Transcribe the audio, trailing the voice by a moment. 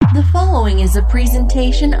following is a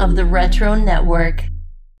presentation of the Retro Network.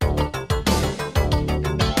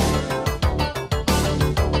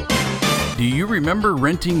 Do you remember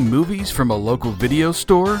renting movies from a local video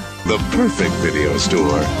store? The perfect video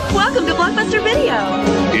store Welcome to Blockbuster Video.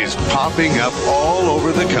 is popping up all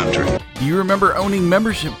over the country. Do you remember owning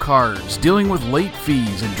membership cards, dealing with late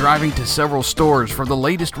fees, and driving to several stores for the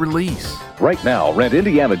latest release? Right now, rent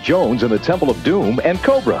Indiana Jones and the Temple of Doom and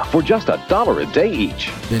Cobra for just $1 a day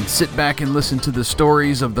each. Then sit back and listen to the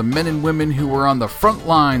stories of the men and women who were on the front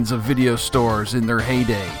lines of video stores in their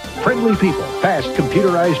heyday. Friendly people, fast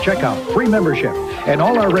computerized checkout, free membership, and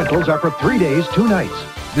all our rentals are for 3 days, 2 nights.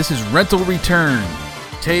 This is Rental Return,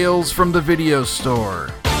 Tales from the Video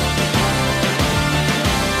Store.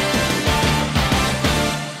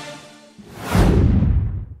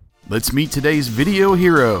 Let's meet today's video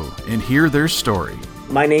hero and hear their story.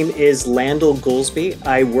 My name is Landall Goolsby.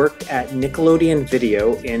 I worked at Nickelodeon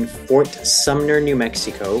Video in Fort Sumner, New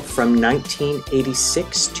Mexico from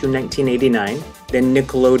 1986 to 1989. Then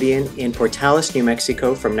Nickelodeon in Portales, New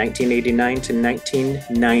Mexico from 1989 to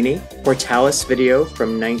 1990. Portales Video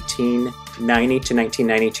from 1990 to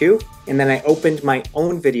 1992. And then I opened my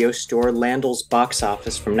own video store, Landall's Box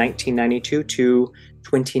Office, from 1992 to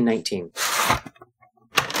 2019.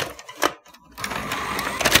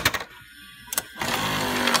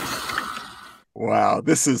 Wow,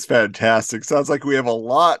 this is fantastic. Sounds like we have a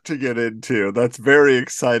lot to get into. That's very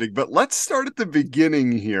exciting. But let's start at the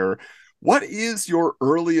beginning here. What is your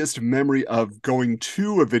earliest memory of going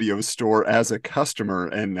to a video store as a customer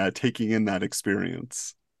and taking in that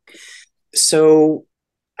experience? So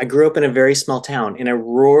I grew up in a very small town in a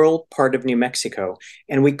rural part of New Mexico,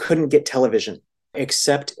 and we couldn't get television,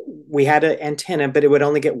 except we had an antenna, but it would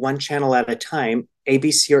only get one channel at a time,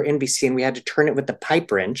 ABC or NBC, and we had to turn it with the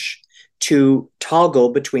pipe wrench to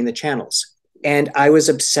toggle between the channels. And I was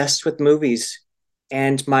obsessed with movies.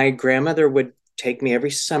 And my grandmother would take me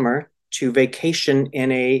every summer to vacation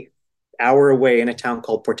in an hour away in a town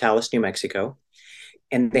called Portales, New Mexico.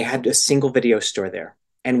 And they had a single video store there.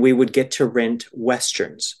 And we would get to rent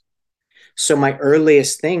Westerns. So my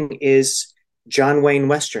earliest thing is John Wayne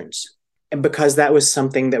Westerns. And because that was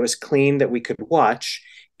something that was clean that we could watch.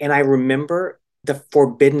 And I remember the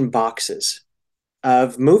forbidden boxes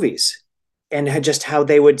of movies and just how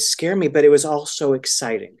they would scare me, but it was also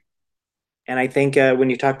exciting. And I think when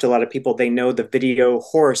you talk to a lot of people, they know the video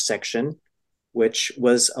horror section, which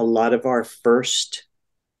was a lot of our first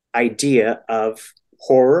idea of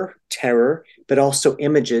horror, terror, but also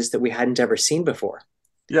images that we hadn't ever seen before.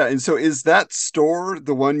 Yeah, and so is that store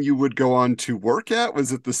the one you would go on to work at?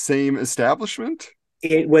 Was it the same establishment?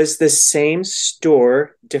 It was the same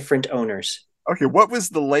store, different owners. Okay, what was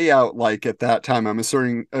the layout like at that time? I'm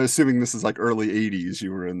assuming this is like early 80s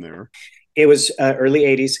you were in there. It was early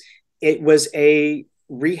 80s. It was a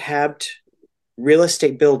rehabbed real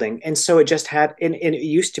estate building. And so it just had, and it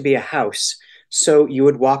used to be a house. So you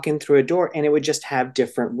would walk in through a door and it would just have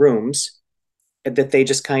different rooms that they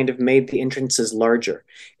just kind of made the entrances larger.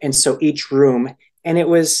 And so each room, and it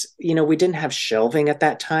was, we didn't have shelving at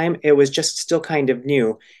that time. It was just still kind of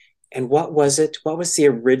new. And what was it? What was the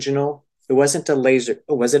original? It wasn't a laser.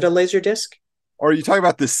 Oh, was it a laser disc? Or are you talking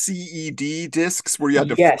about the CED discs where you had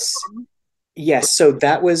to... Yes. Yes. So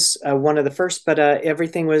that was one of the first, but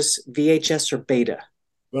everything was VHS or beta.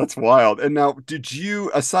 That's wild. And now, did you,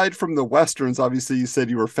 aside from the Westerns, obviously you said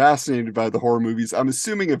you were fascinated by the horror movies. I'm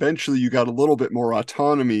assuming eventually you got a little bit more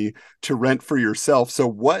autonomy to rent for yourself. So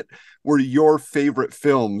what were your favorite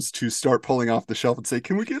films to start pulling off the shelf and say,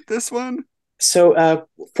 can we get this one? So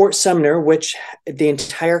Fort Sumner, which the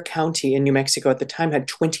entire county in New Mexico at the time had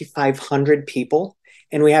 2,500 people,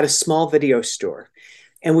 and we had a small video store.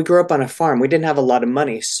 And we grew up on a farm. We didn't have a lot of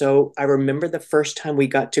money. So I remember the first time we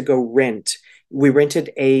got to go rent, we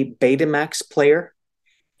rented a Betamax player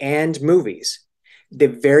and movies. The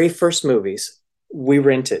very first movies we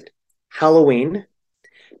rented, Halloween,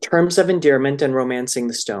 Terms of Endearment, and Romancing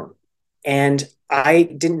the Stone. And I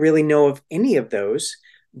didn't really know of any of those,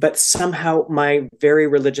 but somehow my very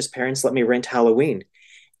religious parents let me rent Halloween.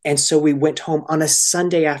 And so we went home on a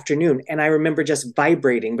Sunday afternoon, and I remember just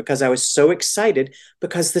vibrating because I was so excited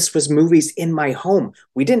because this was movies in my home.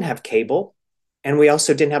 We didn't have cable, and we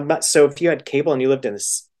also didn't have much. So if you had cable and you lived in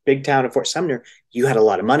this big town of Fort Sumner, you had a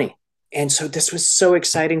lot of money. And so this was so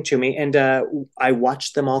exciting to me. And I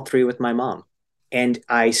watched them all three with my mom, and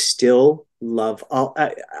I still love all.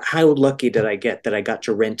 How lucky did I get that I got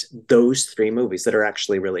to rent those three movies that are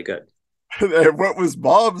actually really good? And what was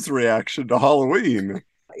Bob's reaction to Halloween?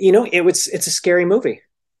 It's a scary movie.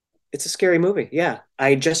 It's a scary movie. Yeah.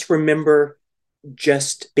 I just remember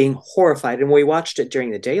just being horrified. And we watched it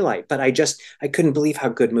during the daylight, but I couldn't believe how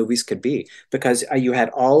good movies could be, because you had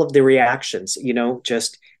all of the reactions,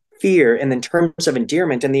 just fear, and in terms of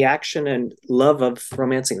endearment, and the action and love of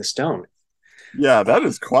Romancing the Stone. Yeah, that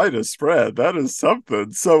is quite a spread. That is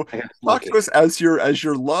something. So I got talk lucky. to us, as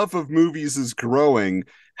your love of movies is growing,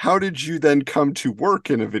 how did you then come to work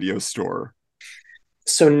in a video store?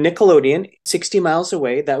 So Nickelodeon, 60 miles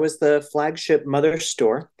away, that was the flagship mother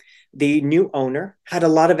store. The new owner had a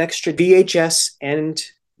lot of extra VHS and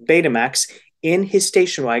Betamax in his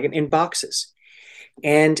station wagon in boxes.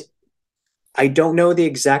 And I don't know the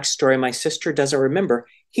exact story. My sister doesn't remember.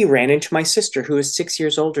 He ran into my sister, who is 6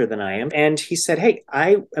 years older than I am, and he said, "Hey,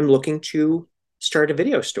 I am looking to start a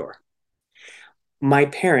video store." My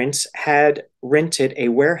parents had rented a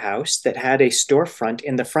warehouse that had a storefront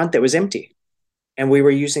in the front that was empty, and we were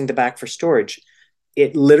using the back for storage.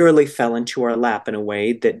 It literally fell into our lap in a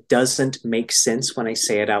way that doesn't make sense when I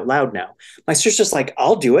say it out loud now. My sister's like,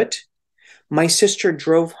 "I'll do it." My sister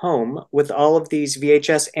drove home with all of these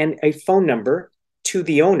VHS and a phone number to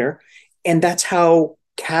the owner, and that's how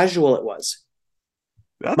casual it was.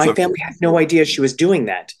 That's My family had no amazing. idea she was doing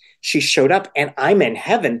that. She showed up, and I'm in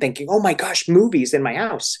heaven thinking, "Oh my gosh, movies in my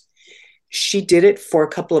house." She did it for a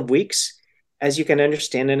couple of weeks. As you can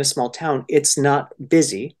understand, in a small town, it's not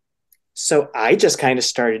busy. So I just kind of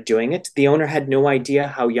started doing it. The owner had no idea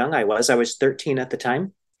how young I was. I was 13 at the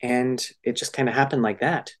time, and it just kind of happened like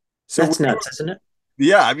that. So That's nuts, isn't it?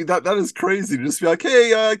 yeah, I mean that is crazy to just be like,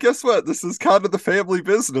 hey, guess what? This is kind of the family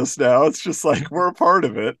business now. It's just like we're a part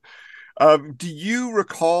of it. Do you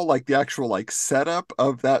recall like the actual like setup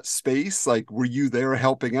of that space? Like, were you there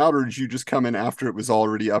helping out, or did you just come in after it was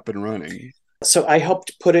already up and running? So I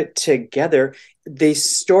helped put it together. The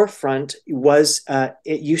storefront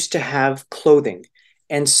it used to have clothing.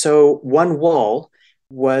 And so one wall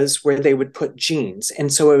was where they would put jeans.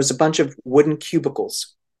 And so it was a bunch of wooden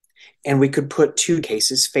cubicles, and we could put two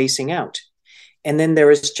cases facing out. And then there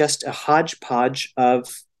was just a hodgepodge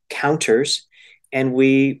of counters, and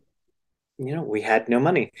we had no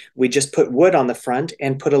money. We just put wood on the front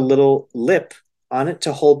and put a little lip on it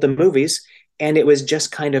to hold the movies. And it was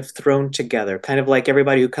just kind of thrown together, kind of like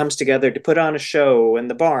everybody who comes together to put on a show in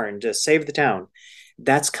the barn to save the town.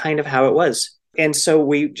 That's kind of how it was. And so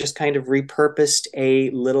we just kind of repurposed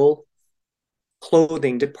a little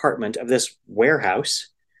clothing department of this warehouse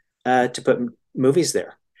to put movies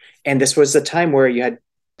there. And this was the time where you had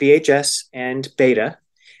VHS and beta,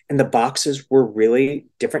 and the boxes were really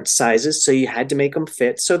different sizes, so you had to make them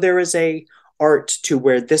fit. So there was a art to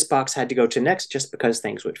where this box had to go to next, just because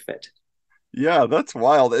things would fit. Yeah, that's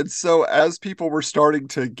wild. And so as people were starting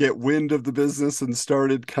to get wind of the business and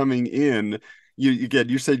started coming in,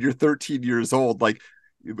 you said you're 13 years old. Like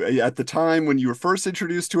at the time when you were first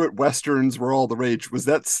introduced to it, Westerns were all the rage. Was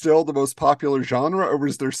that still the most popular genre, or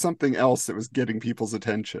was there something else that was getting people's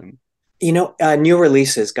attention? New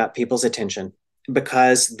releases got people's attention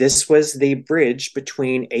because this was the bridge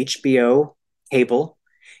between HBO, cable,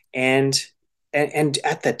 and and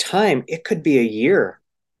at the time it could be a year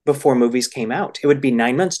before movies came out. It would be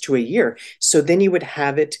 9 months to a year. So then you would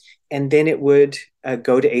have it, and then it would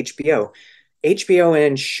go to HBO. HBO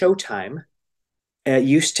and Showtime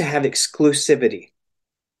used to have exclusivity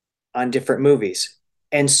on different movies.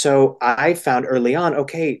 And so I found early on,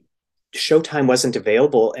 okay, Showtime wasn't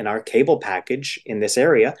available in our cable package in this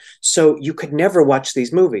area. So you could never watch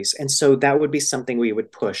these movies. And so that would be something we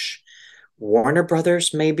would push. Warner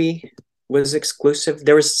Brothers maybe was exclusive.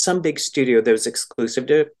 There was some big studio that was exclusive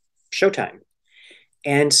to Showtime.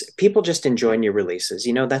 And people just enjoy new releases.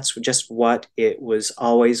 That's just what it was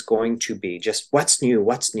always going to be. Just what's new,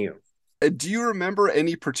 what's new. Do you remember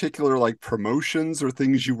any particular like promotions or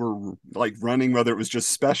things you were like running, whether it was just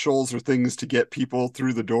specials or things to get people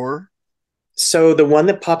through the door? So the one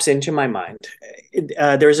that pops into my mind,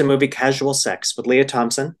 there's a movie, Casual Sex, with Leah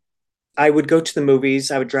Thompson. I would go to the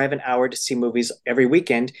movies. I would drive an hour to see movies every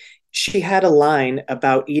weekend. She had a line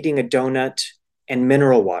about eating a donut and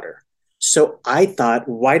mineral water. So I thought,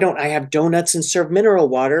 why don't I have donuts and serve mineral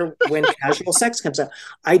water when Casual Sex comes out?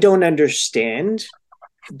 I don't understand,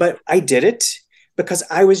 but I did it because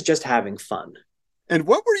I was just having fun. And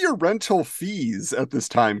what were your rental fees at this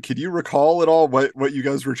time? Can you recall at all what you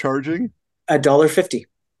guys were charging? $1.50.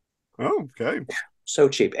 Oh, okay. So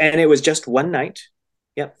cheap. And it was just one night.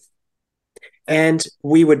 Yep. And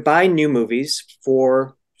we would buy new movies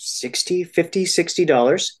for 60, 50,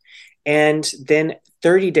 $60. And then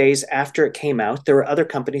 30 days after it came out, there were other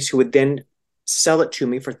companies who would then sell it to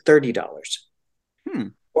me for $30. Hmm.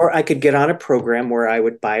 Or I could get on a program where I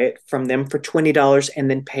would buy it from them for $20 and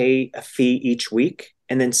then pay a fee each week.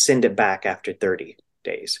 and then send it back after 30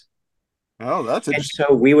 days. Oh, that's And interesting.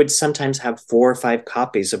 so we would sometimes have 4 or 5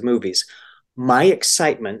 copies of movies. My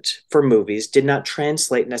excitement for movies did not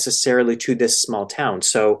translate necessarily to this small town.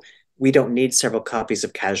 So we don't need several copies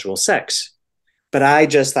of Casual Sex. But I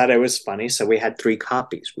just thought it was funny. So we had 3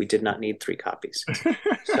 copies. We did not need 3 copies.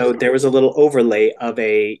 So there was a little overlay of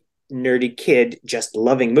a nerdy kid just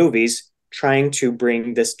loving movies, trying to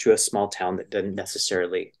bring this to a small town that didn't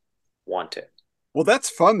necessarily want it. Well, that's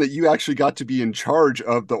fun that you actually got to be in charge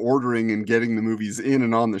of the ordering and getting the movies in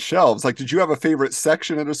and on the shelves. Like, did you have a favorite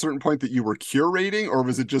section at a certain point that you were curating, or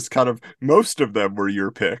was it just kind of most of them were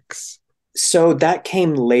your picks? So that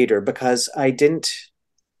came later because I didn't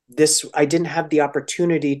have the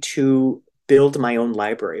opportunity to build my own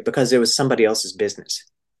library because it was somebody else's business.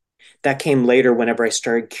 That came later whenever I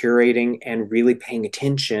started curating and really paying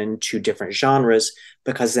attention to different genres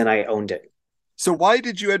because then I owned it. So, why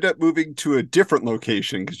did you end up moving to a different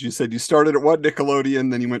location? Because you said you started at one Nickelodeon,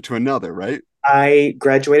 then you went to another, right? I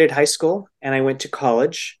graduated high school and I went to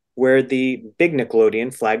college where the big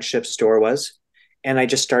Nickelodeon flagship store was, and I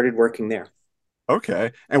just started working there.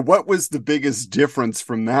 Okay. And what was the biggest difference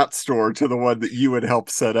from that store to the one that you had helped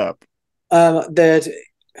set up? The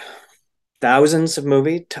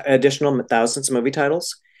additional thousands of movie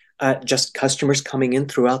titles, just customers coming in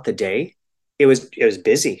throughout the day. It was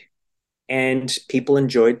busy, and people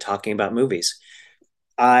enjoyed talking about movies.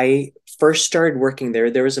 I first started working there.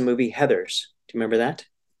 There was a movie Heathers. Do you remember that?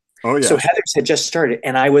 Oh, So yes. Heathers had just started,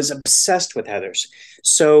 and I was obsessed with Heathers.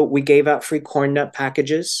 So we gave out free corn nut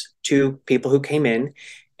packages to people who came in,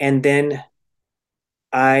 and then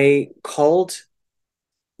I called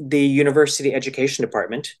the university education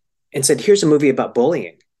department and said, "Here's a movie about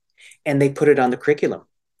bullying," and they put it on the curriculum.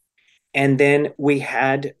 And then we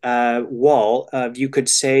had a wall of you could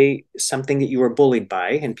say something that you were bullied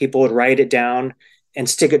by, and people would write it down and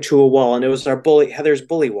stick it to a wall, and it was our bully Heather's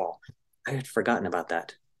bully wall. I had forgotten about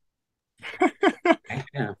that.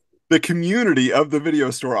 Yeah. The community of the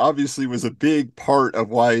video store obviously was a big part of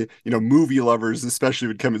why, movie lovers especially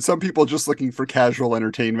would come in. Some people just looking for casual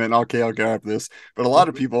entertainment. Okay, I'll grab this. But a lot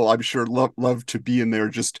of people, I'm sure, love to be in there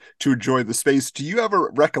just to enjoy the space. Do you have a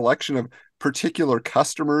recollection of particular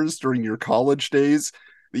customers during your college days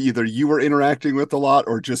that either you were interacting with a lot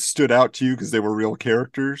or just stood out to you because they were real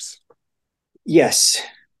characters? Yes.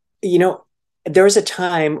 You know, there was a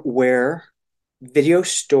time where video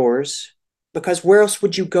stores, because where else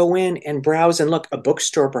would you go in and browse and look? A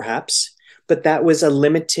bookstore, perhaps, but that was a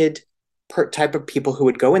limited type of people who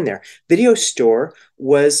would go in there. Video store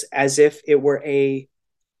was as if it were a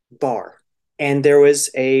bar. And there was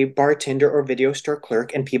a bartender or video store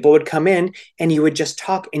clerk, and people would come in and you would just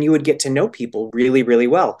talk and you would get to know people really, really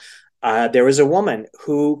well. There was a woman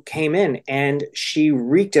who came in and she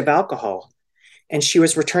reeked of alcohol and she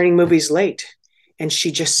was returning movies late. And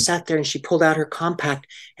she just sat there and she pulled out her compact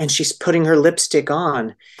and she's putting her lipstick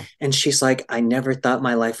on. And she's like, "I never thought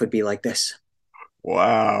my life would be like this."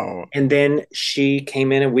 Wow. And then she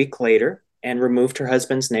came in a week later and removed her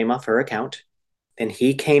husband's name off her account. Then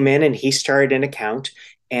he came in and he started an account,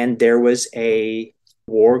 and there was a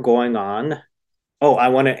war going on. Oh,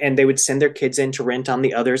 and they would send their kids in to rent on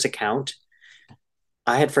the other's account.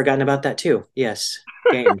 I had forgotten about that too. Yes,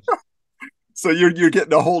 games. So you're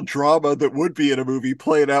getting a whole drama that would be in a movie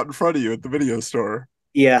playing out in front of you at the video store.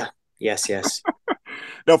 Yeah, yes, yes.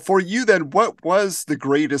 Now, for you then, what was the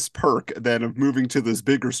greatest perk then of moving to this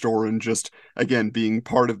bigger store and just again being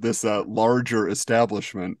part of this larger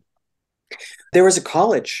establishment? There was a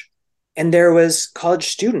college, and there was college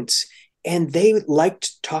students, and they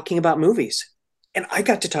liked talking about movies, and I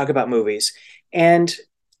got to talk about movies. And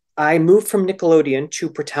I moved from Nickelodeon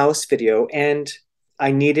to Portalis Video, and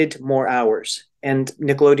I needed more hours, and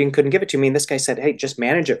Nickelodeon couldn't give it to me. And this guy said, "Hey, just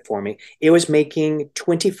manage it for me." It was making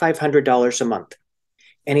 $2,500 a month,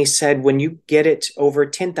 and he said, "When you get it over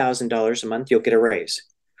 $10,000 a month, you'll get a raise."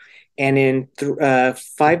 And in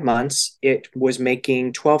 5 months, it was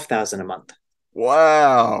making 12,000 a month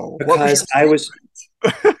Wow. What was because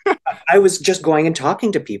your I was just going and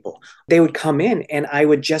talking to people. They would come in and I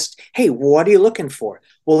would just, "Hey, what are you looking for?"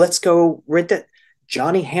 "Well, let's go rent it."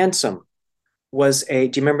 Johnny Handsome do you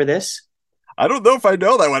remember this? I don't know if I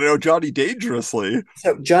know that one. I know Johnny Dangerously.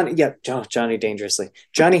 So Johnny Dangerously.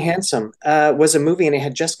 Johnny Handsome was a movie and it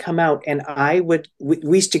had just come out. And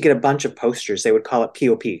we used to get a bunch of posters. They would call it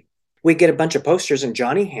POP. We'd get a bunch of posters, and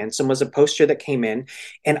Johnny Handsome was a poster that came in,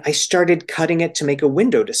 and I started cutting it to make a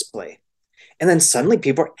window display. And then suddenly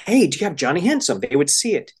people were, "Hey, do you have Johnny Handsome?" They would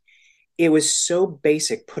see it. It was so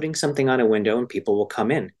basic, putting something on a window and people will come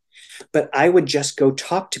in. But I would just go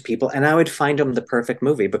talk to people and I would find them the perfect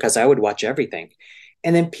movie because I would watch everything.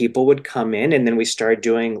 And then people would come in, and then we started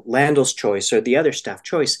doing Landall's Choice or the other staff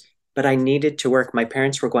choice. But I needed to work. My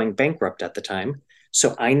parents were going bankrupt at the time.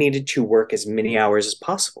 So I needed to work as many hours as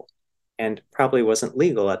possible. And probably wasn't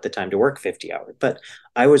legal at the time to work 50 hours, but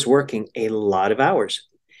I was working a lot of hours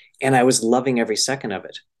and I was loving every second of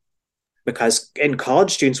it because and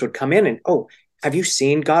college students would come in and, oh, have you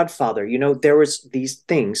seen Godfather? There was these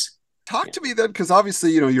things. Talk to me then, because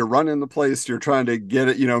obviously, you're running the place, you're trying to get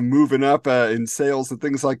it, moving up in sales and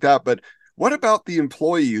things like that. But what about the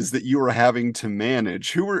employees that you were having to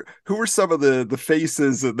manage? Who were some of the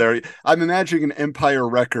faces in there? I'm imagining an Empire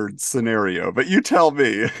Records scenario, but you tell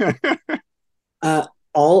me.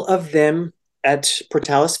 All of them at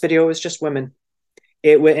Portalis Video was just women.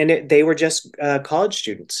 They were just college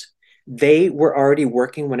students. They were already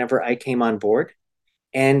working whenever I came on board,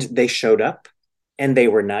 and they showed up, and they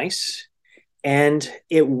were nice. And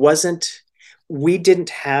we didn't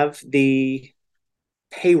have the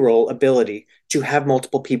payroll ability to have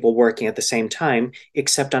multiple people working at the same time,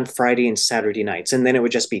 except on Friday and Saturday nights. And then it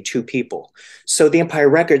would just be two people. So the Empire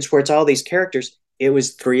Records, where it's all these characters, it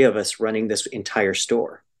was three of us running this entire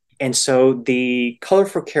store. And so the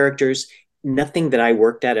colorful characters, nothing that I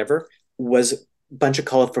worked at ever was a bunch of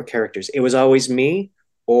colorful characters. It was always me,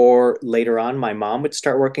 or later on, my mom would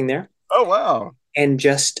start working there. Oh, wow. And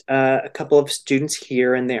just a couple of students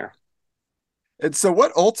here and there. And so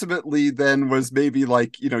what ultimately then was maybe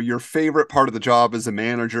like, your favorite part of the job as a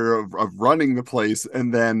manager of running the place,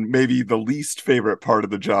 and then maybe the least favorite part of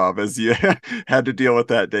the job as you had to deal with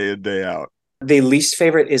that day in, day out? The least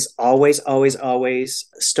favorite is always, always, always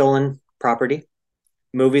stolen property,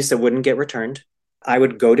 movies that wouldn't get returned. I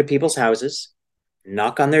would go to people's houses,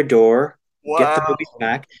 knock on their door, get the Wow. movies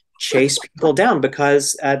back, chase people down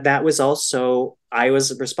because that was also, I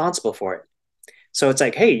was responsible for it. So it's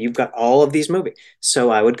like, hey, you've got all of these movies. So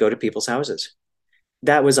I would go to people's houses.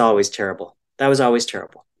 That was always terrible. That was always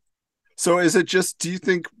terrible. So is it just, do you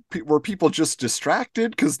think, were people just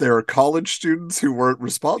distracted because they're college students who weren't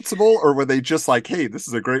responsible, or were they just like, hey, this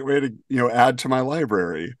is a great way to, add to my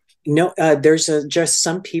library? No, there's just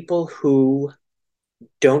some people who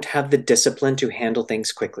don't have the discipline to handle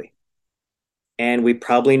things quickly. And we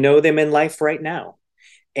probably know them in life right now.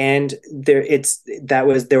 And there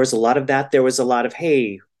was a lot of that. There was a lot of,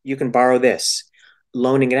 hey, you can borrow this,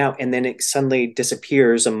 loaning it out, and then it suddenly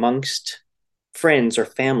disappears amongst friends or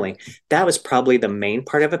family. That was probably the main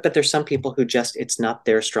part of it. But there's some people who just, it's not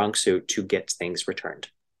their strong suit to get things returned.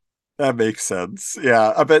 That makes sense.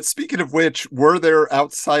 Yeah. I bet, speaking of which, were there,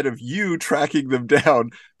 outside of you tracking them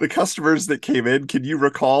down, the customers that came in, can you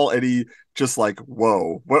recall any just like,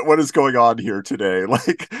 whoa, what is going on here today?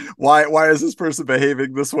 Like, why is this person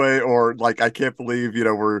behaving this way? Or like, I can't believe,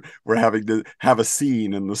 we're having to have a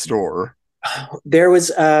scene in the store. There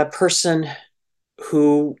was a person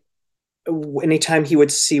who, anytime he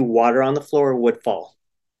would see water on the floor, would fall.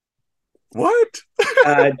 What?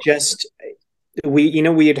 Just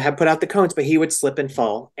we'd have put out the cones, but he would slip and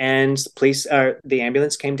fall. And the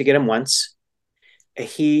ambulance came to get him once.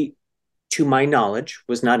 He, to my knowledge,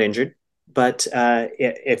 was not injured. But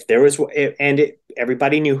if there was,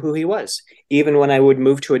 everybody knew who he was. Even when I would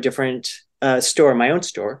move to a different store, my own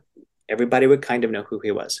store, everybody would kind of know who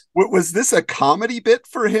he was. Was this a comedy bit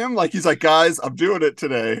for him? Like, he's like, guys, I'm doing it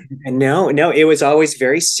today. And no, it was always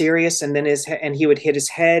very serious. And then he would hit his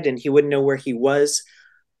head, and he wouldn't know where he was.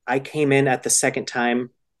 I came in at the second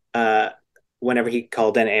time. Whenever he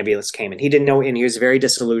called, an ambulance came in. He didn't know, and he was very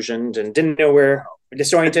disillusioned and didn't know where.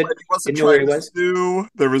 Disoriented. He wasn't didn't know where he trying to was. sue.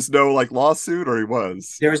 There was no like lawsuit, or he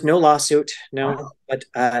was. There was no lawsuit, no. Wow. But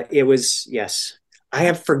it was, yes. I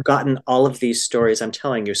have forgotten all of these stories I'm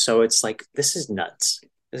telling you, so it's like, this is nuts.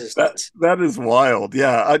 This is nuts. That is wild.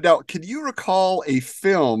 Yeah. Now, can you recall a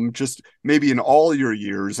film, just maybe in all your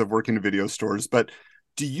years of working in video stores, but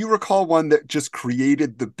do you recall one that just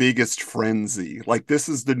created the biggest frenzy? Like, this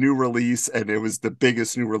is the new release, and it was the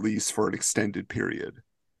biggest new release for an extended period.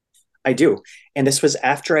 I do. And this was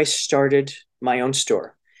after I started my own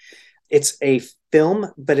store. It's a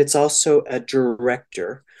film, but it's also a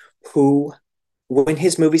director who, when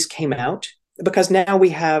his movies came out, because now we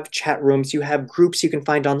have chat rooms, you have groups you can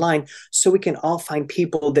find online, so we can all find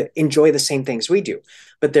people that enjoy the same things we do.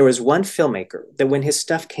 But there was one filmmaker that when his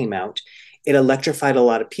stuff came out, it electrified a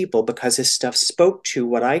lot of people because his stuff spoke to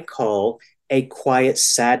what I call a quiet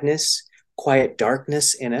sadness, quiet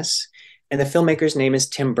darkness in us. And the filmmaker's name is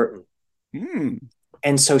Tim Burton.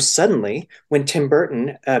 And so suddenly, when Tim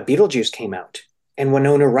Burton, Beetlejuice came out, and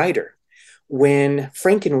Winona Ryder, when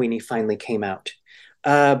Frankenweenie finally came out,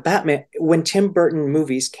 Batman, when Tim Burton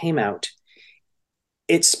movies came out,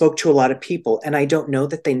 it spoke to a lot of people. And I don't know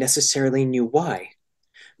that they necessarily knew why.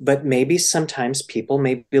 but maybe sometimes people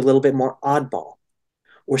may be a little bit more oddball.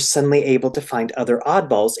 We're suddenly able to find other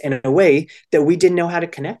oddballs in a way that we didn't know how to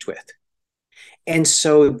connect with. And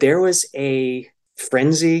so there was a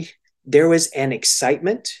frenzy, there was an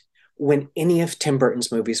excitement when any of Tim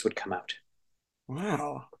Burton's movies would come out.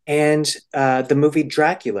 Wow. And the movie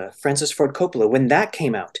Dracula, Francis Ford Coppola, when that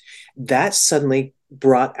came out, that suddenly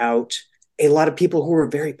brought out a lot of people who were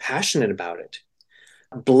very passionate about it.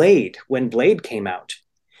 Blade, when Blade came out,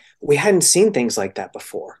 we hadn't seen things like that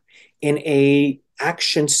before. In a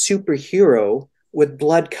action superhero with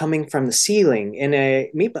blood coming from the ceiling,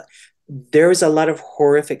 there was a lot of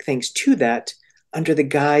horrific things to that under the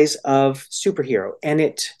guise of superhero.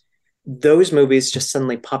 And those movies just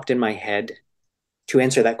suddenly popped in my head to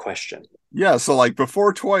answer that question. Yeah, so like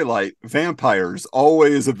before Twilight, vampires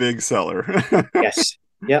always a big seller. Yes.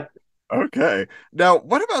 Yep. Okay. Now,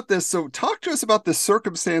 what about this? So, talk to us about the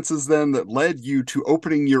circumstances then that led you to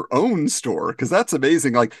opening your own store, because that's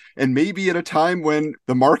amazing. Like, and maybe at a time when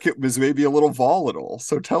the market was maybe a little volatile.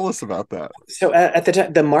 So, tell us about that. So at the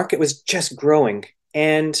time, the market was just growing,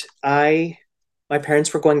 and my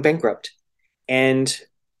parents were going bankrupt, and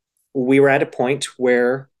we were at a point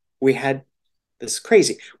where we had this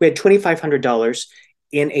crazy. We had $2,500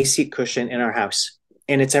 in a seat cushion in our house.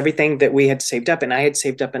 And it's everything that we had saved up. And I had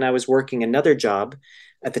saved up, and I was working another job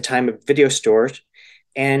at the time of video stores.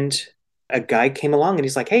 And a guy came along and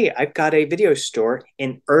he's like, "Hey, I've got a video store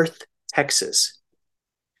in Texas.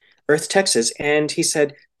 Texas. And he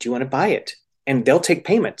said, "Do you want to buy it? And they'll take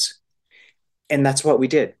payments." And that's what we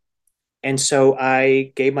did. And so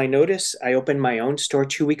I gave my notice. I opened my own store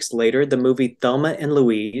 2 weeks later. The movie Thelma and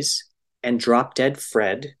Louise and Drop Dead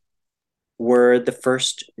Fred were the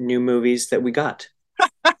first new movies that we got.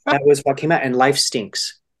 That was what came out. And Life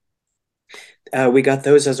Stinks. We got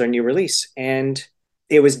those as our new release. And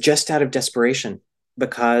it was just out of desperation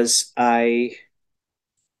because the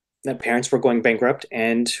parents were going bankrupt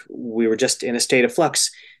and we were just in a state of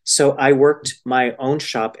flux. So I worked my own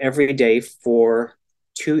shop every day for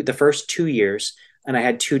the first 2 years, and I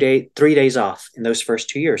had 3 days off in those first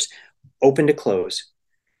 2 years, open to close.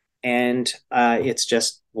 And it's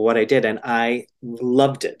just what I did, and I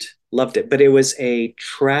loved it, But it was a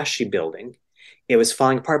trashy building. It was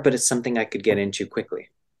falling apart, but it's something I could get into quickly.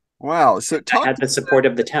 Wow. So, I talk had the support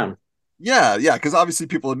of the town. Yeah, yeah, because obviously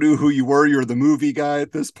people knew who you were. You're the movie guy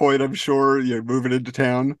at this point, I'm sure. You're moving into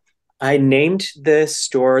town. I named the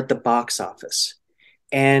store the Box Office.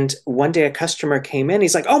 And one day a customer came in.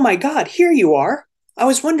 He's like, "Oh my God, here you are. I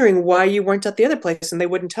was wondering why you weren't at the other place," and they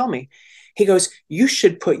wouldn't tell me. He goes, "You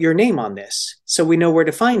should put your name on this so we know where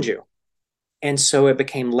to find you." And so it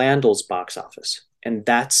became Landall's Box Office. And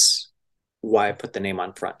that's why I put the name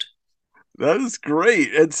on front. That is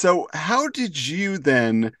great. And so, how did you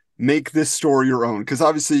then make this store your own? Because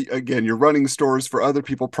obviously, again, you're running stores for other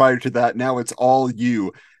people prior to that. Now it's all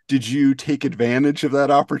you. Did you take advantage of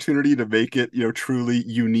that opportunity to make it, truly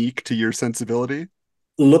unique to your sensibility?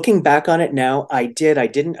 Looking back on it now, I did. I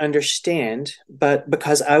didn't understand, but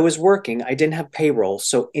because I was working, I didn't have payroll.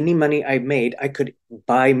 So any money I made, I could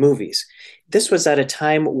buy movies. This was at a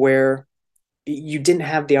time where you didn't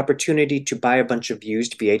have the opportunity to buy a bunch of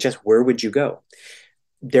used VHS. Where would you go?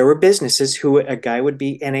 There were businesses who a guy would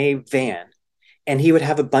be in a van and he would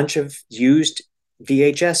have a bunch of used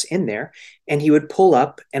VHS in there, and he would pull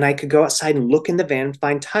up and I could go outside and look in the van,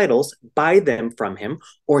 find titles, buy them from him,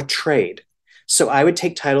 or trade. So I would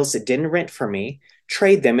take titles that didn't rent for me,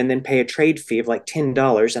 trade them, and then pay a trade fee of like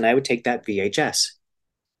 $10, and I would take that VHS.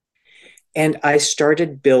 And I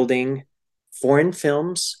started building foreign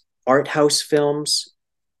films, art house films,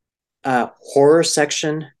 horror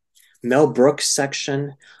section, Mel Brooks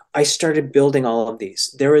section. I started building all of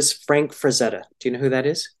these. There is Frank Frazetta. Do you know who that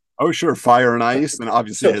is? Oh, sure. Fire and Ice. And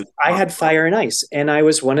obviously, So I had Fire and Ice, and I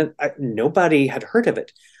was nobody had heard of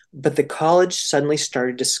it, but the college suddenly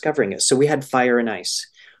started discovering it. So we had Fire and Ice.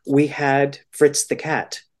 We had Fritz the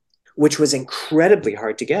Cat, which was incredibly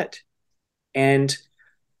hard to get. And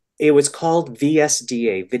it was called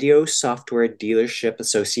VSDA, Video Software Dealership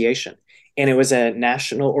Association. And it was a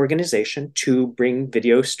national organization to bring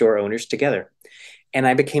video store owners together. And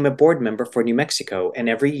I became a board member for New Mexico. And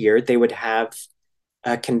every year they would have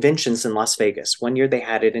conventions in Las Vegas. One year they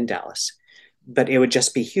had it in Dallas, but it would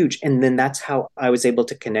just be huge. And then that's how I was able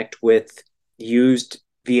to connect with used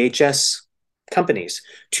VHS companies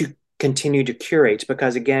to continue to curate.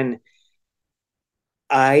 Because again,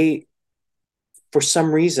 I, for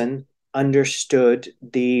some reason, understood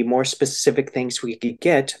the more specific things we could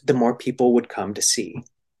get, the more people would come to see.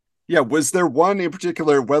 Yeah, was there one in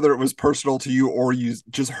particular, whether it was personal to you or you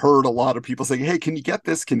just heard a lot of people saying, "Hey, can you get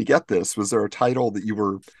this? Can you get this?" Was there a title that you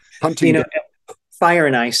were You hunting know, down? Fire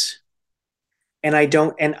and Ice, and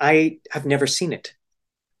I have never seen it,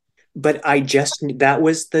 but that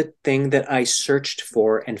was the thing that I searched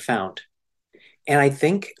for and found. And I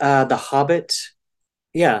think The Hobbit,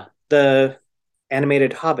 yeah, the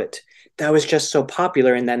animated Hobbit, that was just so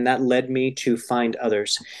popular, and then that led me to find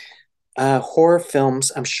others. Horror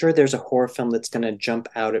films, I'm sure there's a horror film that's going to jump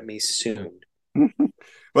out at me soon.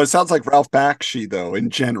 Well, it sounds like Ralph Bakshi, though, in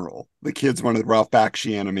general. The kids wanted Ralph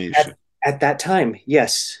Bakshi animation. At that time,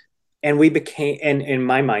 yes. And we became, and in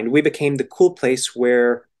my mind, we became the cool place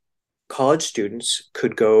where college students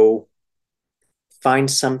could go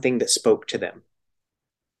find something that spoke to them.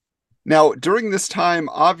 Now, during this time,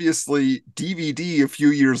 obviously, DVD a few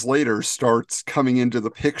years later starts coming into the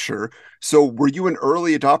picture. So, were you an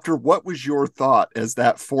early adopter? What was your thought as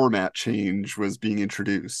that format change was being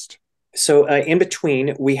introduced? So in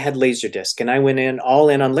between, we had Laserdisc, and I went in all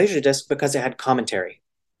in on Laserdisc because it had commentary,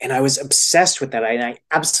 and I was obsessed with that. I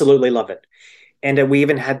absolutely love it. And we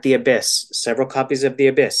even had The Abyss, several copies of The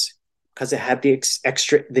Abyss, because it had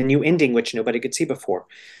the new ending, which nobody could see before.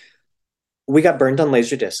 We got burned on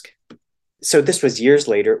Laserdisc. So this was years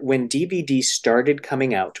later when DVD started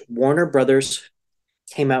coming out. Warner Brothers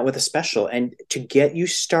came out with a special, and to get you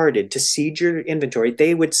started, to seed your inventory,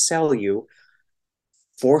 they would sell you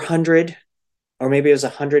 400 or maybe it was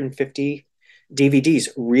 150 DVDs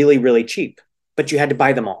really, really cheap, but you had to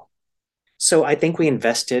buy them all. So I think we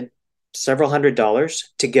invested several $100s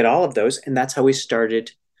to get all of those. And that's how we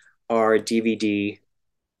started our DVD.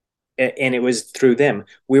 And it was through them.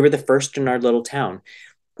 We were the first in our little town.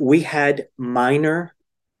 We had minor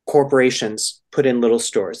corporations put in little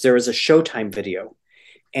stores. There was a Showtime video.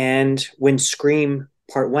 And when Scream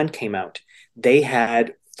Part 1 came out, they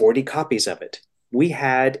had 40 copies of it. We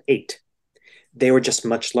had 8. They were just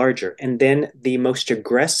much larger. And then the most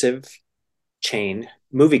aggressive chain,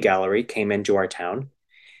 Movie Gallery, came into our town.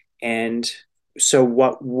 And so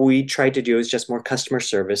what we tried to do is just more customer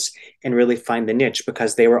service and really find the niche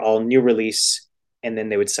because they were all new release and then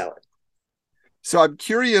they would sell it. So I'm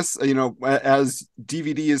curious, as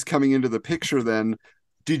DVD is coming into the picture, then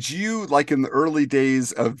did you, like in the early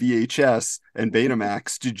days of VHS and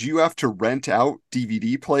Betamax, did you have to rent out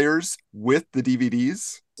DVD players with the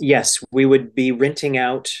DVDs? Yes, we would be renting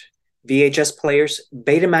out VHS players.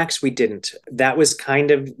 Betamax, we didn't. That was kind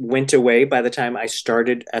of went away by the time I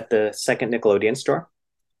started at the second Nickelodeon store.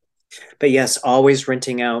 But yes, always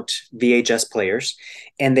renting out VHS players.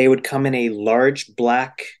 And they would come in a large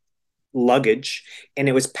black luggage and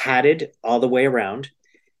it was padded all the way around.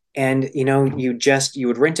 And you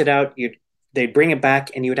would rent it out, they'd bring it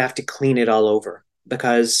back and you would have to clean it all over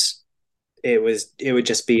because it would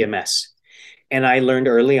just be a mess. And I learned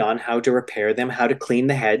early on how to repair them, how to clean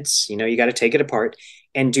the heads. You got to take it apart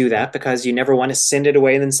and do that because you never want to send it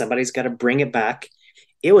away and then somebody's got to bring it back.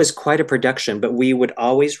 It was quite a production, but we would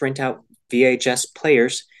always rent out VHS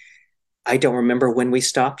players. I don't remember when we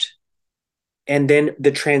stopped. And then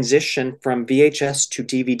the transition from VHS to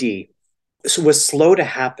DVD was slow to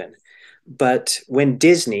happen. But when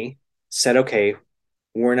Disney said, okay,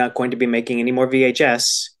 we're not going to be making any more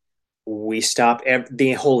VHS, we stopped.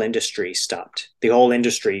 The whole industry stopped. The whole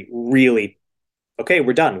industry really, okay,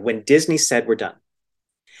 we're done. When Disney said we're done.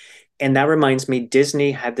 And that reminds me,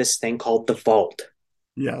 Disney had this thing called the Vault.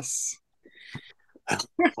 Yes.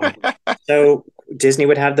 So Disney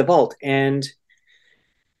would have the Vault and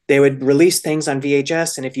they would release things on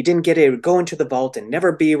VHS. And if you didn't get it, it would go into the Vault and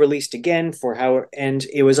never be released again and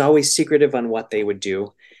it was always secretive on what they would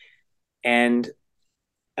do. And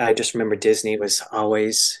I just remember Disney was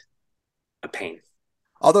always a pain.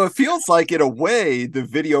 Although it feels like, in a way, the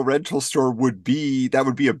video rental store would be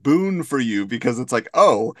a boon for you because it's like,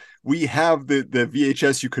 oh, we have the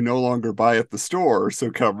VHS you can no longer buy at the store,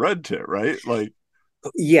 so come rent it, right? Like,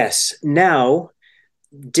 yes. Now,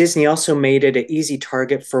 Disney also made it an easy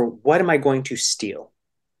target for what am I going to steal?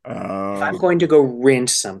 If I'm going to go rent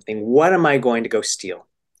something, what am I going to go steal?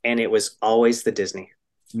 And it was always the Disney.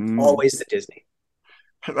 Always the Disney.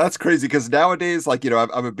 That's crazy because nowadays, like,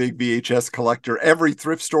 I'm a big VHS collector. Every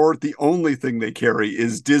thrift store, the only thing they carry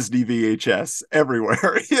is Disney VHS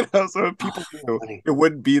everywhere. So if people knew, it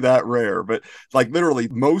wouldn't be that rare. But like literally,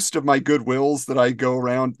 most of my Goodwills that I go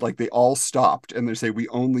around, like they all stopped and they say we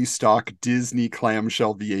only stock Disney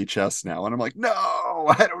clamshell VHS now, and I'm like, no,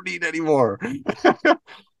 I don't need any more.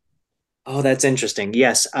 Oh, that's interesting.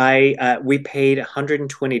 Yes, we paid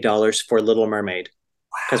 $120 for Little Mermaid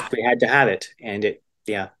because we had to have it, and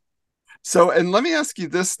yeah. So, and let me ask you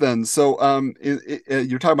this then. So,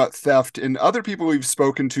 you're talking about theft, and other people we've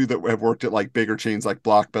spoken to that have worked at like bigger chains like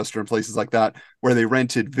Blockbuster and places like that, where they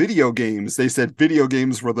rented video games. They said video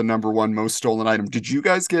games were the number one most stolen item. Did you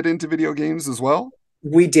guys get into video games as well?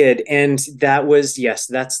 We did. And that was, yes,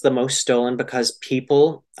 that's the most stolen because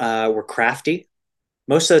people were crafty.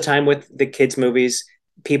 Most of the time with the kids' movies,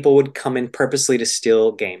 people would come in purposely to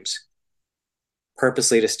steal games.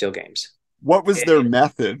 What was their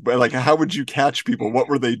method? Like, how would you catch people? What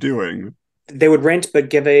were they doing? They would rent but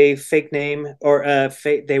give a fake name or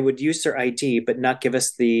they would use their ID but not give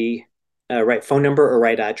us the right phone number or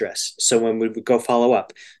right address. So when we would go follow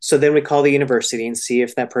up, so then we call the university and see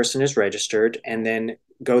if that person is registered, and then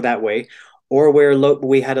go that way. Or where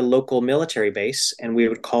we had a local military base, and we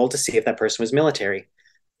would call to see if that person was military.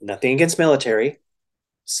 Nothing against military.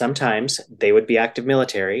 Sometimes they would be active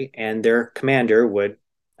military, and their commander would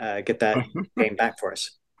get that game back for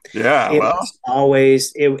us. Yeah, It well, was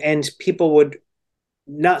always and people would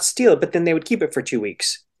not steal it, but then they would keep it for 2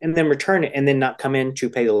 weeks and then return it and then not come in to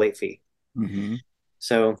pay the late fee. mhm.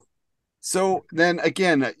 So So then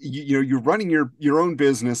again, you're running your own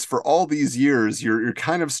business for all these years. You're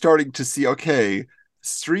kind of starting to see, okay,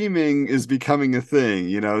 streaming is becoming a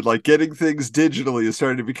thing, like getting things digitally is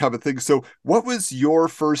starting to become a thing. So what was your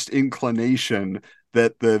first inclination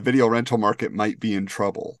that the video rental market might be in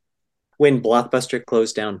trouble? when Blockbuster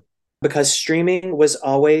closed down, because streaming was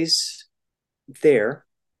always there,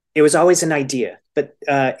 it was always an idea. But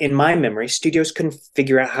in my memory, studios couldn't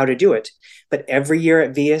figure out how to do it. But every year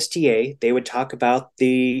at VSTA, they would talk about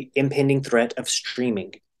the impending threat of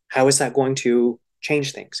streaming. How is that going to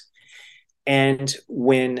change things? And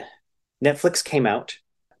when Netflix came out,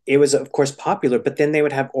 it was, of course, popular, but then they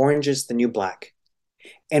would have Orange is the New Black.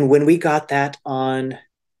 And when we got that on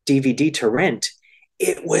DVD to rent,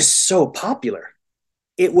 it was so popular.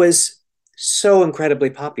 It was so incredibly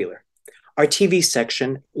popular. Our TV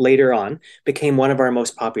section later on became one of our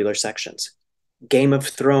most popular sections. Game of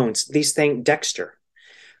Thrones, these things, Dexter,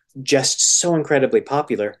 just so incredibly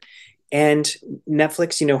popular. And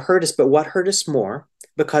Netflix, hurt us, but what hurt us more,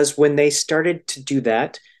 because when they started to do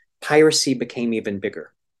that, piracy became even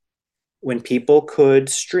bigger. When people could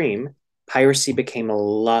stream, piracy became a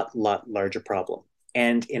lot larger problem.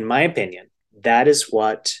 And in my opinion, that is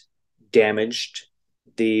what damaged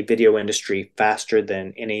the video industry faster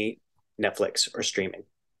than any Netflix or streaming,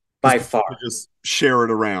 by far. Just share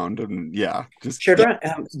it around and yeah, just Shared yeah.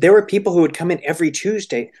 around. There were people who would come in every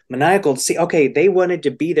Tuesday, maniacal, to see, okay, they wanted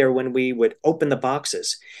to be there when we would open the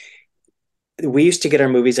boxes. We used to get our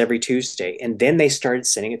movies every Tuesday, and then they started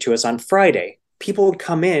sending it to us on Friday. People would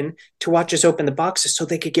come in to watch us open the boxes so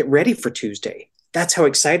they could get ready for Tuesday. That's how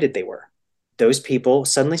excited they were. Those people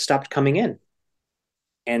suddenly stopped coming in.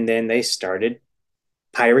 And then they started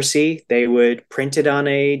piracy. They would print it on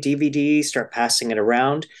a DVD, start passing it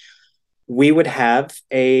around. We would have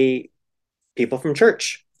people from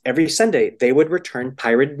church every Sunday. They would return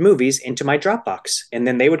pirated movies into my Dropbox, and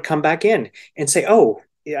then they would come back in and say, "Oh,"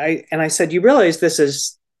 I said, "You realize this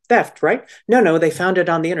is theft, right?" No, they found it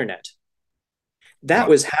on the internet. That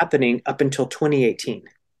was happening up until 2018,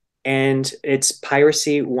 and it's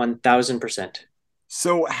piracy 1000%.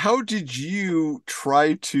 So how did you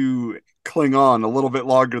try to cling on a little bit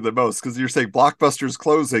longer than most? Because you're saying Blockbuster's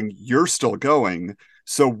closing, you're still going.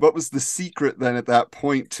 So what was the secret then at that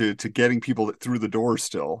point to getting people through the door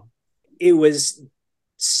still? It was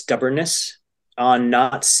stubbornness on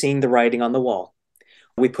not seeing the writing on the wall.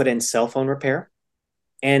 We put in cell phone repair.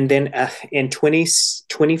 And then in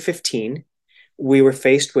 2015, we were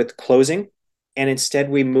faced with closing. And instead,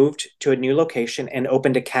 we moved to a new location and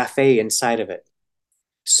opened a cafe inside of it.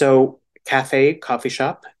 So cafe, coffee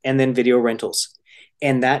shop, and then video rentals.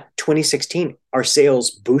 And that 2016, our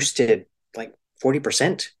sales boosted like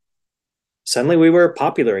 40%. Suddenly we were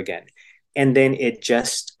popular again. And then it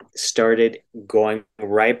just started going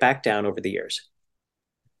right back down over the years.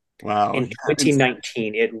 Wow. In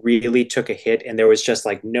 2019, it really took a hit, and there was just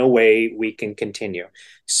like no way we can continue.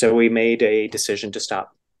 So we made a decision to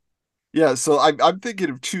stop. Yeah, so I'm thinking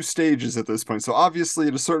of two stages at this point. So obviously,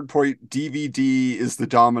 at a certain point, DVD is the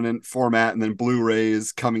dominant format, and then Blu-ray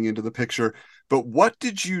is coming into the picture. But what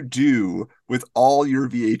did you do with all your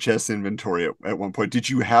VHS inventory at one point? Did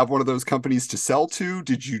you have one of those companies to sell to?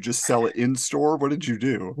 Did you just sell it in store? What did you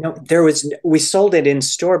do? No, we sold it in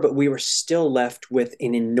store, but we were still left with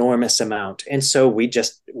an enormous amount. And so we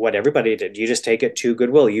just, what everybody did, you just take it to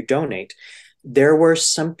Goodwill, you donate. There were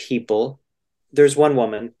some people, there's one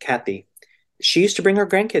woman, Kathy. She used to bring her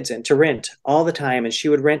grandkids in to rent all the time, and she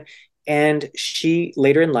would rent. And she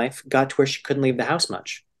later in life got to where she couldn't leave the house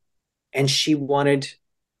much. And she wanted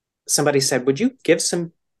somebody said, would you give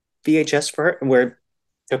some VHS for her? And we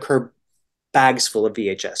took her bags full of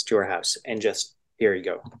VHS to her house and just, here you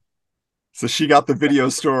go. So she got the video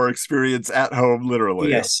store experience at home,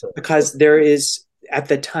 literally. Yes, because at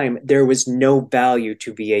the time, there was no value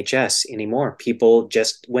to VHS anymore. People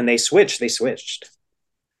just, when they switched.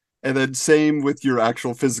 And then same with your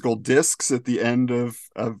actual physical discs at the end of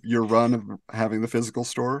your run of having the physical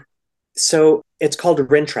store? So it's called a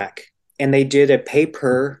Rentrack, and they did a pay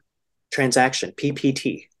per transaction,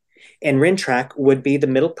 PPT. And Rentrack would be the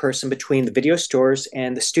middle person between the video stores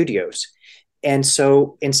and the studios. And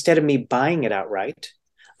so instead of me buying it outright,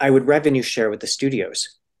 I would revenue share with the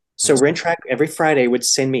studios. So Rentrack every Friday would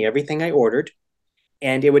send me everything I ordered,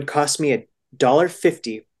 and it would cost me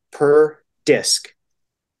 $1.50 per disc.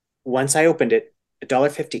 Once I opened it,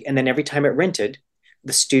 $1.50. And then every time it rented,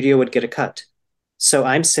 the studio would get a cut. So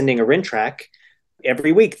I'm sending a Rentrack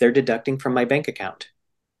every week. They're deducting from my bank account.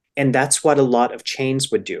 And that's what a lot of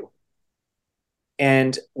chains would do.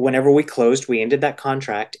 And whenever we closed, we ended that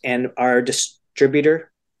contract. And our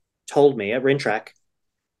distributor told me at Rentrack,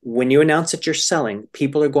 when you announce that you're selling,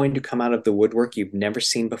 people are going to come out of the woodwork you've never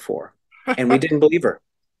seen before. And we didn't believe her.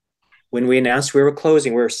 When we announced we were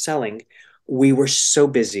closing, we were selling, we were so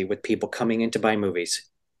busy with people coming in to buy movies.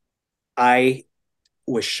 I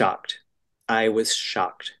was shocked. Wow.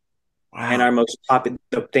 And our most popular,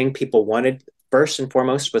 the thing people wanted first and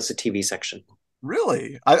foremost was the TV section.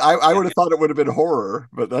 Really? I would have thought it would have been horror,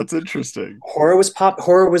 but that's interesting. Horror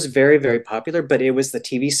was very, very popular, but it was the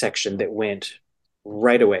TV section that went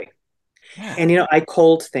right away. Yeah. And I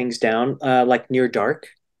culled things down, like Near Dark.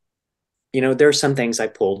 There are some things I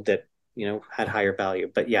pulled that had higher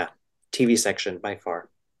value, but yeah, TV section by far.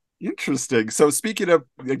 Interesting. So speaking of,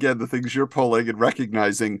 again, the things you're pulling and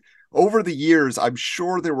recognizing, over the years, I'm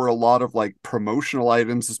sure there were a lot of like promotional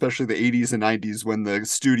items, especially the 80s and 90s when the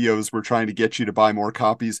studios were trying to get you to buy more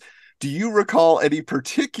copies. Do you recall any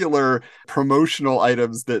particular promotional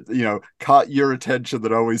items that, caught your attention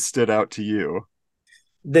that always stood out to you?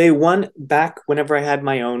 The one back whenever I had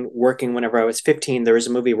my own working, whenever I was 15, there was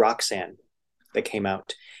a movie Roxanne that came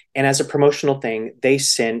out. And as a promotional thing, they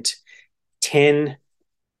sent 10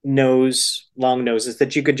 long noses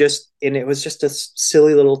that you could and it was just a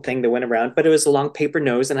silly little thing that went around, but it was a long paper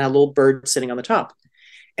nose and had a little bird sitting on the top.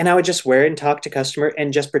 And I would just wear it and talk to customer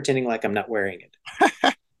and just pretending like I'm not wearing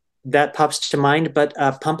it. That pops to mind, but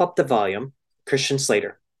Pump Up the Volume, Christian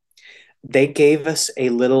Slater. They gave us a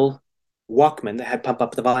little Walkman that had Pump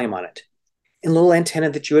Up the Volume on it. And a little antenna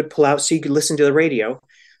that you would pull out so you could listen to the radio.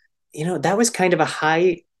 That was kind of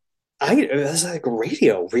it was like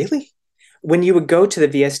radio, really? When you would go to the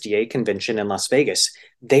VSDA convention in Las Vegas,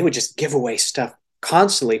 they would just give away stuff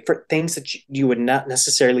constantly for things that you would not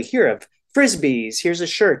necessarily hear of. Frisbees, here's a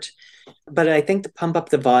shirt. But I think the Pump Up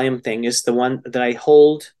the Volume thing is the one that I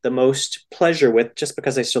hold the most pleasure with just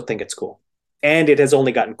because I still think it's cool. And it has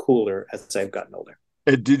only gotten cooler as I've gotten older.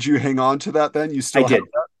 And did you hang on to that then? You still I did. have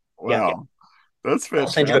that? Wow. Yeah. That's fantastic.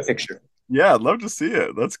 I'll send you a picture. Yeah, I'd love to see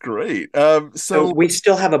it. That's great. So we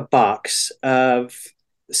still have a box of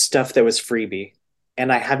stuff that was freebie, and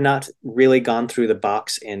I have not really gone through the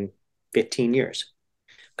box in 15 years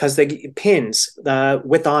because the pins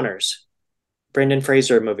with honors, Brendan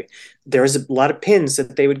Fraser movie, there was a lot of pins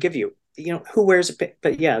that they would give you. Who wears a pin?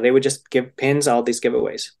 But yeah, they would just give pins, all these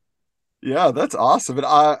giveaways. Yeah, that's awesome.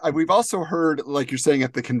 And we've also heard, like you're saying,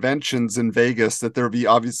 at the conventions in Vegas, that there'll be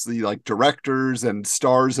obviously like directors and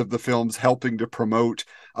stars of the films helping to promote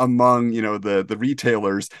among, the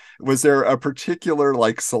retailers. Was there a particular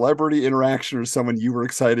like celebrity interaction or someone you were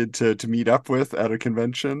excited to meet up with at a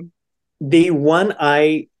convention? The one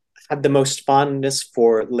I had the most fondness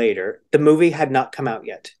for later, the movie had not come out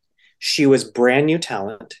yet. She was brand new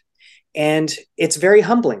talent. And it's very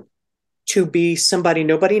humbling to be somebody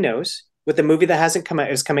nobody knows with a movie that hasn't come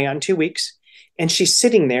out, is coming out in 2 weeks. And she's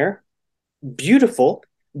sitting there, beautiful,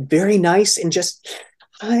 very nice, and just,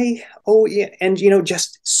 hi, oh yeah, and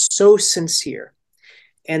just so sincere.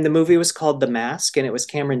 And the movie was called The Mask, and it was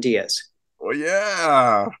Cameron Diaz. Oh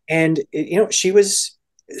yeah. And she was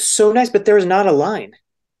so nice, but there was not a line.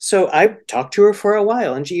 So I talked to her for a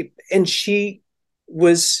while, and she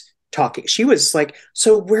was talking. She was like,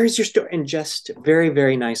 so where's your store? And just very,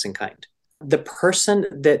 very nice and kind. The person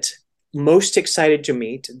that most excited to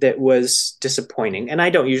meet that was disappointing, and I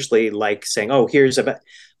don't usually like saying, oh,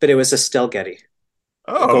 but it was Estelle Getty.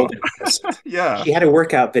 Oh, yeah. She had a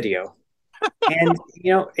workout video. And,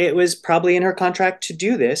 it was probably in her contract to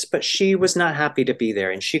do this, but she was not happy to be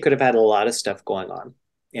there. And she could have had a lot of stuff going on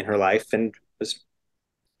in her life. And it was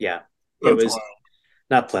That's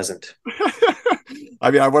not pleasant.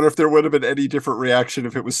 I mean, I wonder if there would have been any different reaction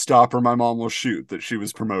if it was Stop or My Mom Will Shoot that she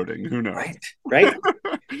was promoting. Who knows? Right, right.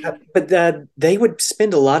 But they would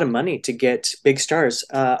spend a lot of money to get big stars.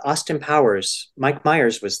 Austin Powers, Mike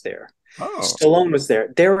Myers was there. Oh, Stallone was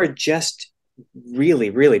there. There were just really,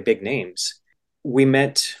 really big names. We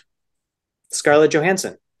met Scarlett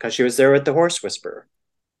Johansson because she was there with the Horse Whisperer.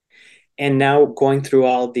 And now going through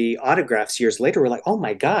all the autographs years later, we're like, oh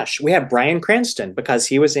my gosh, we have Bryan Cranston because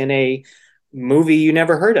he was in a movie you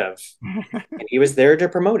never heard of. And he was there to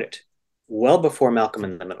promote it well before Malcolm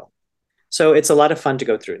in the Middle. So it's a lot of fun to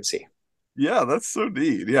go through and see. yeah, that's so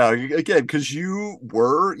neat. Yeah, again, because you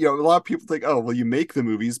were, a lot of people think, oh, well, you make the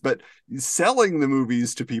movies, but selling the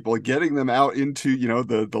movies to people, getting them out into,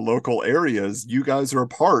 the local areas, you guys are a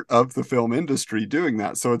part of the film industry doing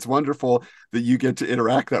that. So it's wonderful that you get to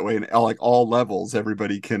interact that way, and like all levels,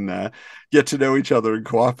 everybody can get to know each other and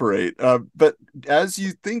cooperate. But as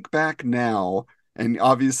you think back now, and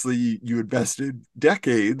obviously you invested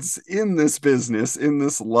decades in this business, in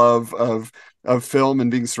this love of film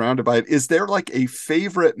and being surrounded by it. Is there like a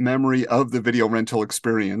favorite memory of the video rental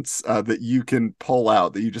experience that you can pull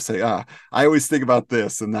out that you just say, I always think about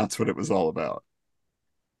this, and that's what it was all about?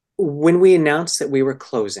 When we announced that we were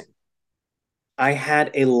closing, I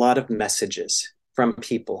had a lot of messages from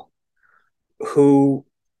people who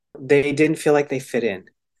they didn't feel like they fit in.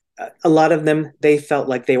 A lot of them, they felt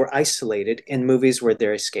like they were isolated and movies were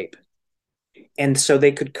their escape. And so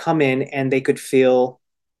they could come in and they'd feel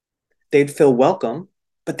welcome,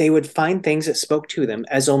 but they would find things that spoke to them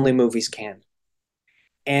as only movies can.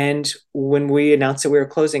 And when we announced that we were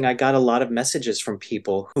closing, I got a lot of messages from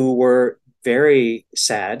people who were very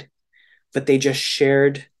sad, but they just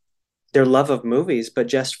shared their love of movies, but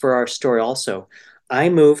just for our story also. I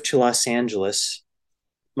moved to Los Angeles.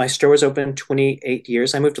 My store was open 28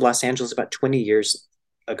 years. I moved to Los Angeles about 20 years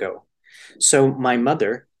ago. So my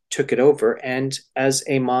mother took it over. And as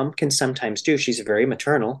a mom can sometimes do, she's very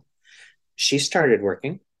maternal. She started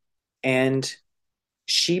working and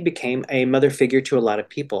she became a mother figure to a lot of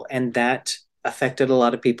people. And that affected a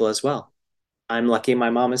lot of people as well. I'm lucky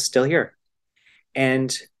my mom is still here.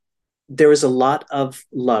 And there was a lot of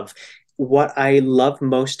love. What I love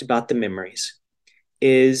most about the memories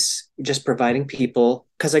is just providing people,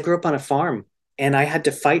 because I grew up on a farm and I had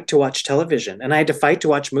to fight to watch television and I had to fight to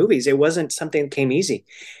watch movies. It wasn't something that came easy.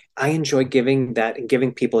 I enjoy giving that and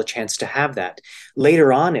giving people a chance to have that.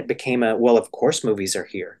 Later on, it became well, of course, movies are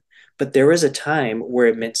here. But there was a time where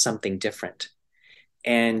it meant something different.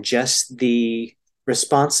 And just the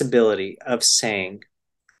responsibility of saying,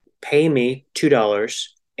 pay me $2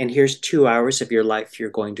 and here's 2 hours of your life you're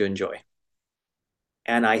going to enjoy.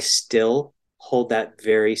 And I still hold that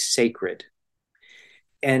very sacred.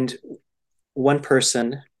 And one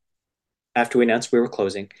person, after we announced we were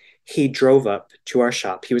closing, he drove up to our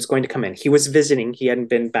shop. He was going to come in. He was visiting. He hadn't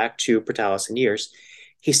been back to Portales in years.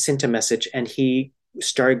 He sent a message and he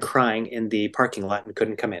started crying in the parking lot and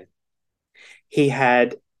couldn't come in. He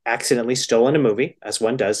had accidentally stolen a movie, as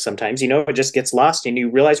one does sometimes. It just gets lost and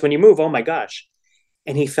you realize when you move, oh my gosh.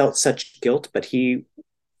 And he felt such guilt, but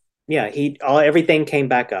everything came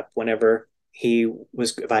back up whenever he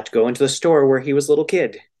was about to go into the store where he was a little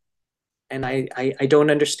kid. And I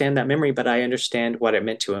don't understand that memory, but I understand what it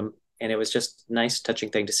meant to him. And it was just a nice, touching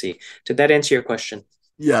thing to see. Did that answer your question?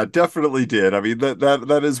 Yeah, definitely did. I mean,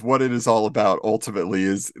 that is what it is all about ultimately,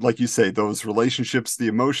 is like you say, those relationships, the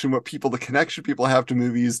emotion, the connection people have to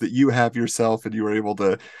movies that you have yourself, and you were able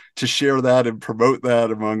to share that and promote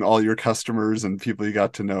that among all your customers and people you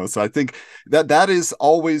got to know. So I think that is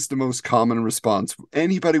always the most common response.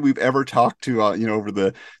 Anybody we've ever talked to, over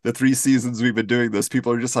the 3 seasons we've been doing this,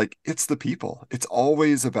 people are just like, it's the people. It's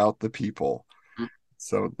always about the people.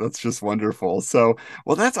 So that's just wonderful. So,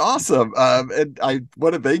 well, that's awesome. And I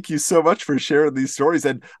want to thank you so much for sharing these stories.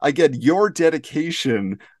 And again, your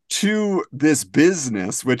dedication to this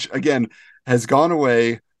business, which again has gone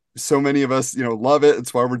away. So many of us, love it.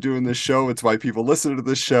 It's why we're doing this show. It's why people listen to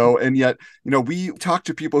this show. And yet, we talk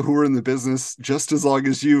to people who are in the business just as long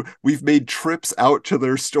as you. We've made trips out to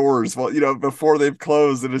their stores, before they've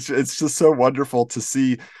closed. And it's just so wonderful to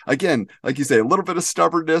see, again, like you say, a little bit of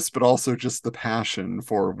stubbornness, but also just the passion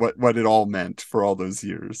for what it all meant for all those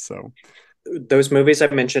years. So those movies I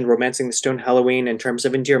mentioned, Romancing the Stone, Halloween, in terms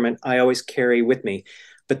of endearment, I always carry with me.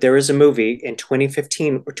 But there was a movie in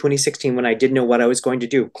 2015 or 2016 when I didn't know what I was going to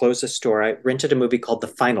do, close the store. I rented a movie called The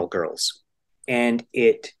Final Girls, and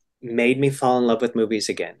it made me fall in love with movies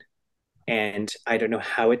again. And I don't know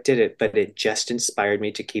how it did it, but it just inspired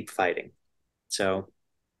me to keep fighting. So,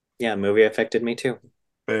 yeah, movie affected me too.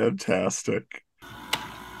 fantastic.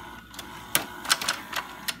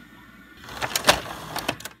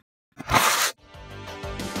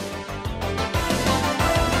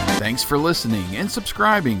 Thanks for listening and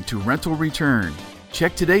subscribing to Rental Return.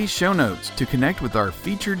 Check today's show notes to connect with our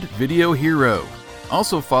featured video hero.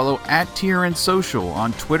 Also follow @TRN Social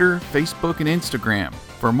on Twitter, Facebook, and Instagram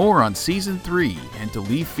for more on Season 3 and to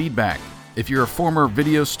leave feedback. If you're a former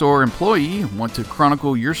video store employee and want to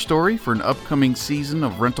chronicle your story for an upcoming season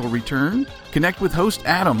of Rental Return, connect with host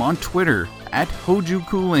Adam on Twitter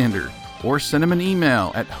 @HojuKoolander or send him an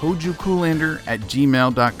email at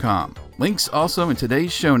hojukoolander@gmail.com. Links also in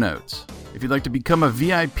today's show notes. If you'd like to become a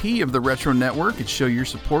VIP of the Retro Network and show your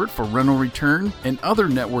support for Rental Return and other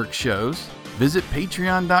network shows, visit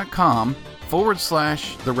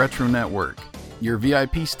patreon.com/The Retro Network. Your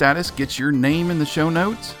VIP status gets your name in the show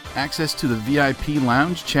notes, access to the VIP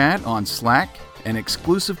Lounge chat on Slack, and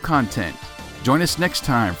exclusive content. Join us next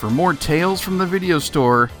time for more tales from the video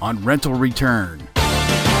store on Rental Return.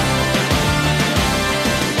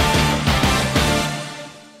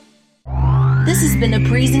 This has been a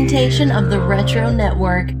presentation of the Retro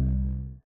Network.